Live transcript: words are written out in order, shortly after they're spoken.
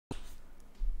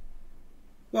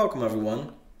Welcome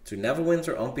everyone to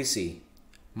Neverwinter on PC.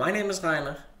 My name is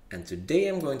Rainer and today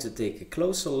I'm going to take a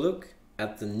closer look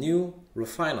at the new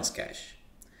Refiner's Cache.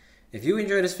 If you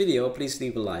enjoyed this video, please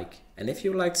leave a like, and if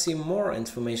you would like to see more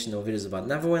informational videos about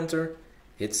Neverwinter,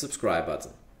 hit the subscribe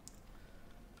button.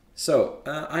 So,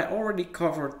 I already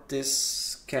covered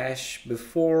this cache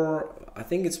before, I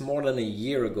think it's more than a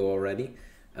year ago already,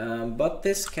 but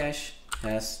this cache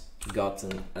has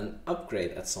gotten an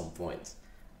upgrade at some point.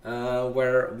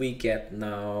 Where we get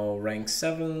now rank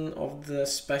 7 of the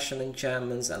special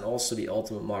enchantments and also the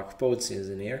ultimate mark of potency is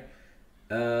in here,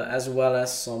 as well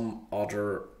as some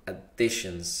other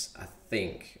additions. I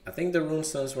think the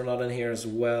runestones were not in here as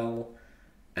well,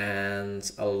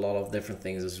 and a lot of different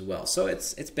things as well. So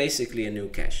it's basically a new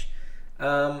cache.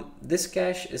 This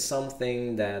cache is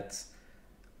something that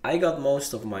I got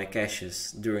most of my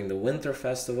caches during the winter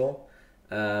festival.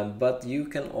 But you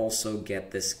can also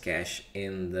get this cache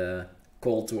in the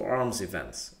Call to Arms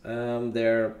events.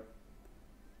 They're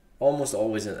almost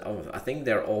always in, I think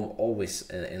they're always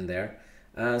in there.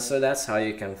 So that's how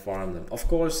you can farm them. Of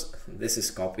course, this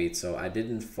is copied, so I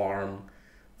didn't farm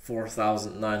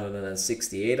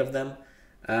 4,968 of them,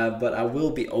 but I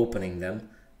will be opening them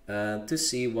to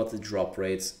see what the drop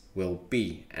rates will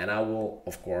be. And I will,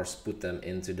 of course, put them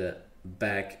into the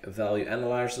bag value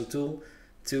analyzer tool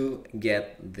to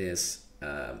get this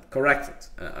corrected.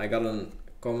 I got a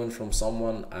comment from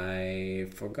someone,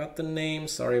 I forgot the name,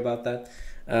 sorry about that,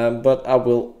 but I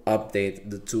will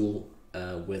update the tool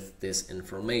with this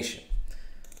information.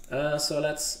 So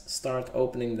let's start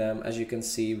opening them. As you can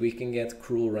see, we can get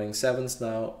Cruel rank 7s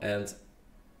now, and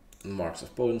Marks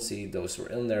of Potency, those were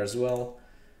in there as well.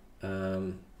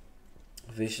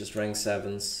 Vicious rank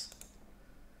 7s.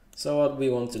 So what we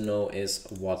want to know is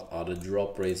what are the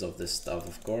drop rates of this stuff,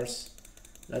 of course.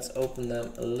 Let's open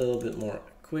them a little bit more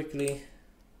quickly.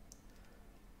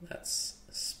 Let's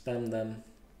spam them,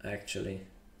 actually.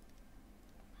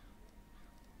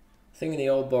 I think in the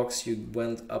old box you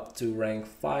went up to rank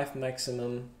 5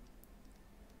 maximum.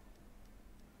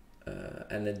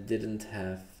 And it didn't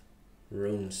have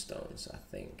rune stones, I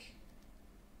think.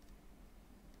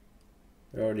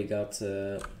 We already got...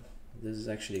 this is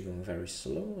actually going very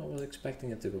slow. I was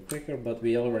expecting it to go quicker, but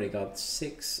we already got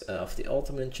 6 of the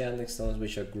ultimate enchanting stones,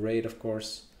 which are great, of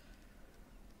course.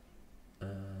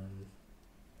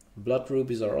 Blood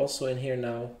rubies are also in here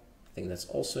now. I think that's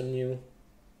also new.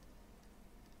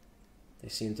 They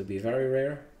seem to be very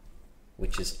rare,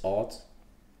 which is odd.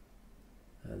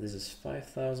 This is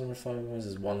 5,000 refinement points,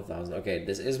 this is 1,000. Okay,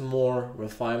 this is more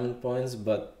refinement points,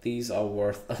 but these are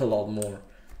worth a lot more,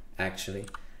 actually.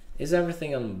 Is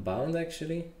everything unbound,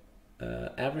 actually?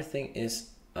 Everything is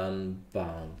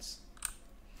unbound.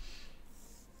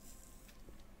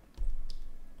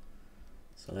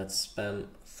 So let's spam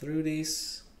through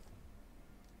these.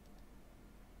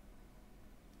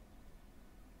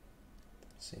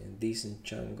 See a decent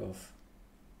chunk of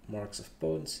Marks of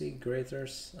Potency,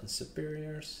 Greaters and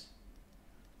Superiors.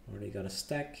 Already got a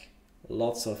stack.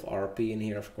 Lots of RP in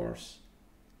here, of course.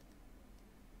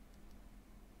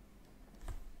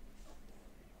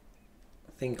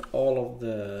 I think all of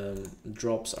the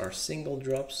drops are single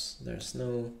drops. There's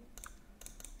no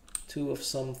 2 of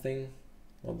something.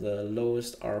 Well, the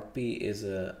lowest RP is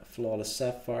a Flawless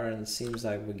Sapphire, and it seems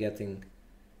like we're getting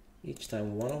each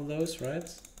time 1 of those,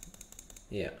 right?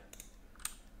 Yeah.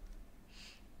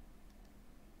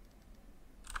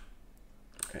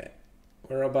 Okay,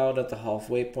 we're about at the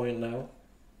halfway point now,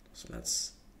 so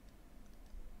let's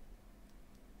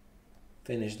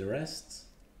finish the rest.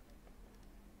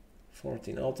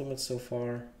 14 ultimates so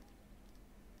far.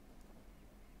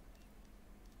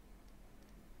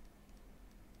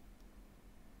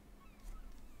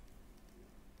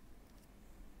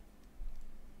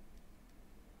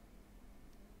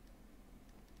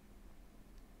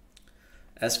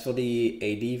 As for the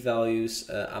AD values,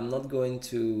 I'm not going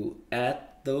to add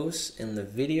those in the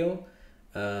video,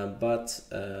 but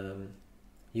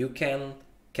you can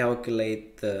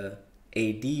calculate the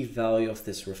AD value of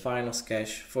this Refiner's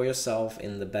Cache for yourself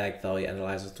in the bag value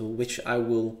analyzer tool, which I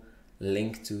will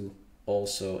link to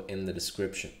also in the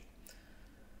description.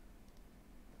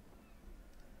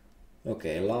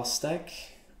 Okay, last stack.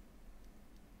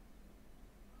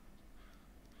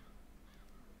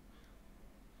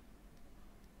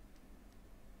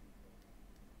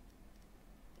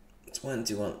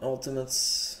 "21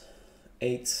 ultimates,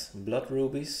 8 blood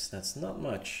rubies." That's not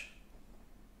much.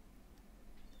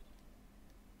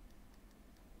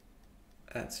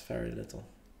 That's very little.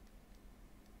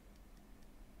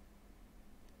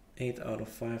 8 out of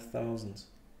 5,000.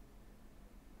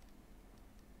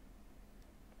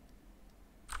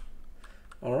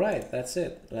 Alright, that's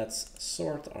it. Let's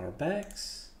sort our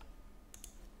bags.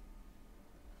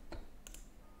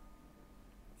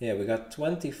 Yeah, we got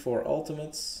 24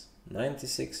 ultimates,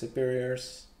 96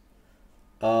 superiors,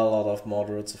 a lot of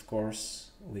moderates of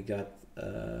course. We got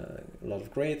a lot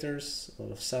of greaters, a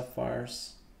lot of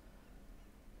sapphires,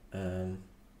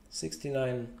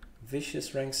 69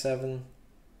 vicious rank 7,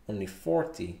 only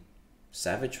 40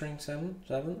 savage rank 7.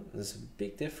 There's a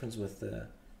big difference with the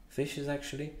vicious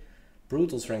actually.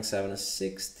 Brutal's rank 7 is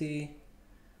 60.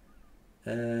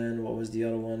 And what was the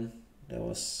other one? That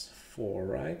was 4,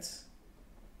 right?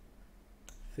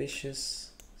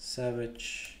 Vicious,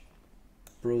 savage,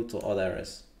 brutal. Oh, there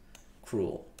is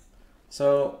cruel.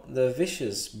 So the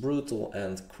vicious, brutal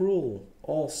and cruel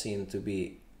all seem to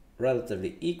be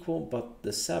relatively equal, but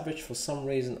the savage for some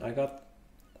reason I got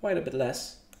quite a bit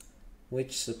less,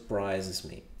 which surprises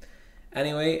me.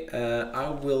 Anyway, I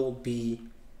will be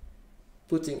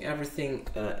putting everything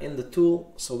in the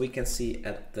tool so we can see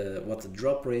at what the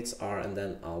drop rates are, and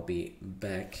then I'll be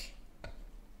back.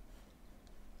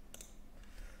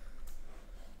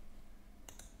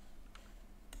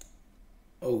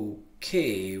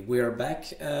 Okay, we are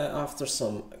back after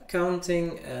some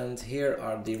counting, and here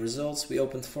are the results. We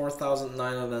opened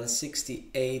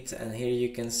 4,968, and here you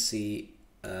can see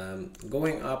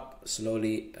going up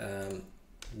slowly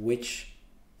which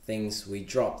things we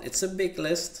dropped. It's a big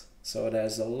list, so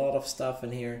there's a lot of stuff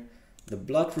in here. The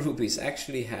blood rubies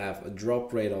actually have a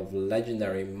drop rate of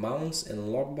legendary mounts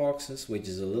in log boxes, which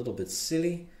is a little bit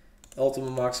silly.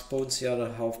 Ultimate max potency other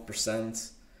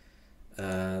 0.5%.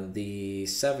 The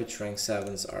savage rank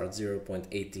 7s are at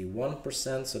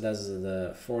 0.81%, so that's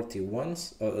the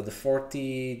 41s, or the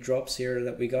 40 drops here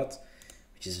that we got,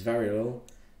 which is very low.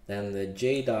 Then the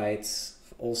Jadites,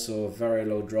 also a very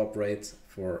low drop rate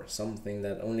for something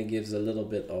that only gives a little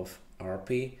bit of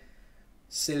RP.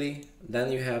 Silly.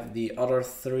 Then you have the other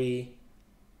three,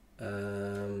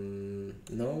 no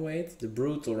wait, the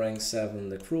brutal rank 7,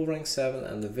 the cruel rank 7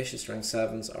 and the vicious rank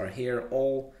 7s are here,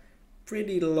 all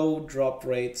pretty low drop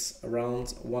rates,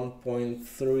 around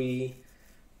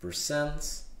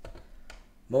 1.3%.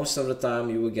 Most of the time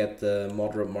you will get the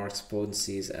moderate marks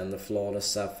potencies and the flawless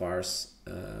sapphires.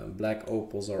 Black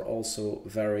opals are also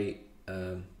very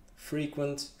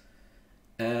frequent.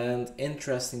 And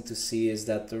interesting to see is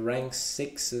that the rank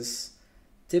 6s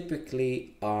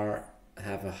typically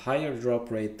have a higher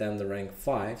drop rate than the rank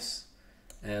 5s.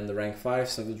 And the rank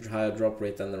 5s have a higher drop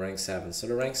rate than the rank 7s. So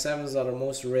the rank 7s are the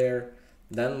most rare,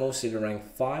 then mostly the rank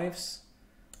 5s.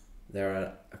 There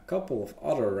are a couple of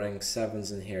other rank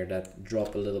 7s in here that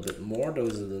drop a little bit more.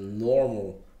 Those are the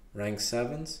normal rank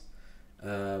 7s.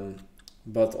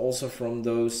 But also from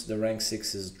those, the rank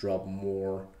 6s drop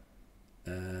more.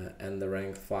 And the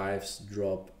rank 5s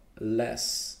drop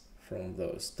less from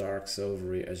those. Dark,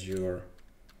 Silvery, Azure,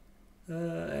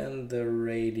 and the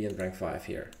Radiant rank 5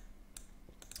 here.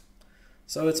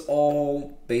 So it's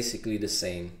all basically the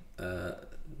same.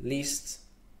 Least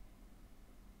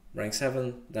rank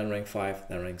 7, then rank 5,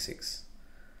 then rank 6.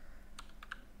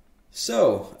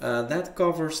 So that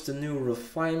covers the new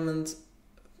refinement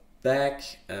bag.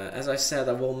 As I said,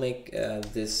 I will make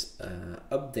this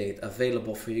update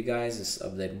available for you guys. This is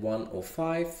update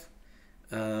 105.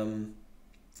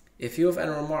 If you have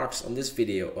any remarks on this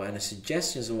video or any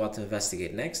suggestions on what to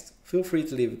investigate next, feel free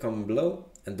to leave a comment below,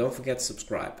 and don't forget to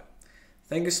subscribe.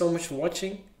 Thank you so much for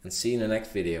watching, and see you in the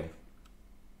next video.